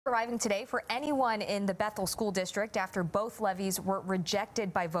arriving today for anyone in the Bethel School District after both levies were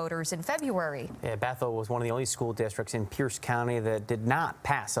rejected by voters in February. Yeah, Bethel was one of the only school districts in Pierce County that did not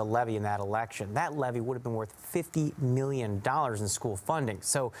pass a levy in that election. That levy would have been worth $50 million in school funding.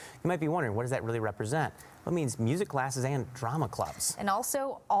 So you might be wondering, what does that really represent? Well, it means music classes and drama clubs. And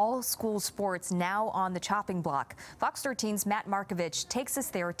also all school sports now on the chopping block. Fox 13's Matt Markovich takes us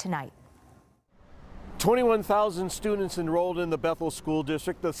there tonight. 21,000 students enrolled in the Bethel School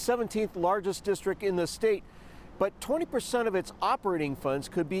District, the 17th largest district in the state. But 20% of its operating funds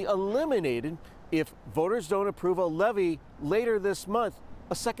could be eliminated if voters don't approve a levy later this month,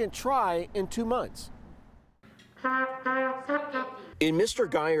 a second try in 2 months. In Mr.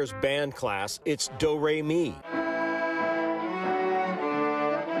 Geyer's band class, it's Do Re Mi.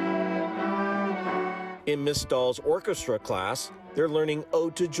 In Miss Dahl's orchestra class, they're learning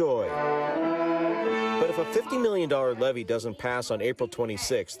Ode to Joy. But if a $50 million levy doesn't pass on April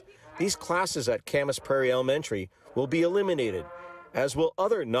 26th, these classes at Camas Prairie Elementary will be eliminated, as will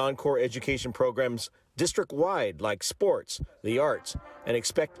other non-core education programs district-wide like sports, the arts, and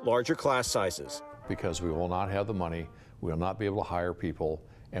expect larger class sizes. Because we will not have the money, we will not be able to hire people,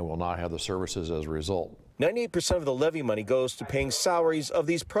 and will not have the services as a result. 98% of the levy money goes to paying salaries of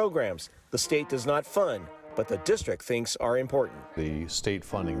these programs the state does not fund, but the district thinks are important. The state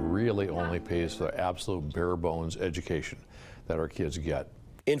funding really only pays for the absolute bare bones education that our kids get.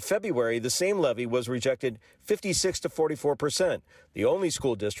 In February, the same levy was rejected 56 to 44%, the only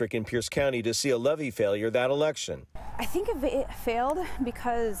school district in Pierce County to see a levy failure that election. I think it failed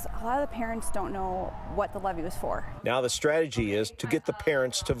because a lot of the parents don't know what the levy was for. Now the strategy is to get the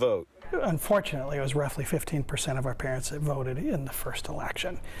parents to vote. Unfortunately, it was roughly 15% of our parents that voted in the first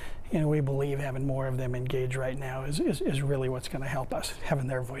election. And we believe having more of them engaged right now is really what's going to help us, having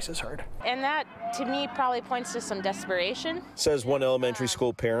their voices heard. And that, to me, probably points to some desperation. Says one elementary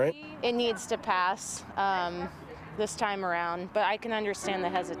school parent. It needs to pass this time around, but I can understand the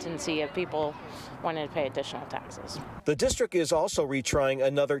hesitancy of people wanting to pay additional taxes. The district is also retrying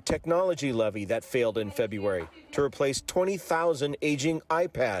another technology levy that failed in February to replace 20,000 aging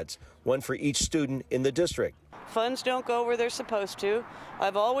iPads, one for each student in the district. Funds don't go where they're supposed to.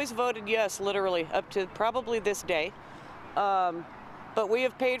 I've always voted yes, literally, up to probably this day. But we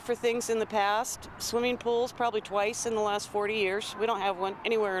have paid for things in the past. Swimming pools probably twice in the last 40 years. We don't have one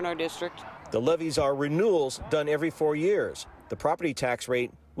anywhere in our district. The levies are renewals done every 4 years. The property tax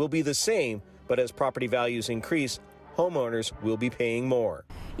rate will be the same, but as property values increase, homeowners will be paying more.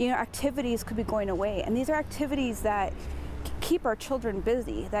 You know, activities could be going away, and these are activities that keep our children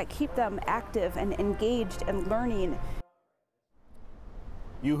busy, that keep them active and engaged and learning.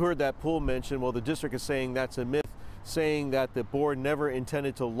 You heard that pool mentioned. Well, the district is saying that's a myth, saying that the board never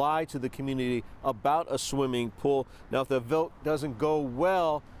intended to lie to the community about a swimming pool. Now, if the vote doesn't go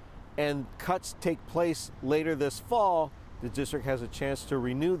well and cuts take place later this fall, the district has a chance to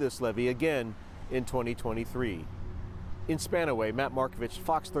renew this levy again in 2023. In Spanaway, Matt Markovich,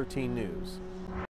 Fox 13 News.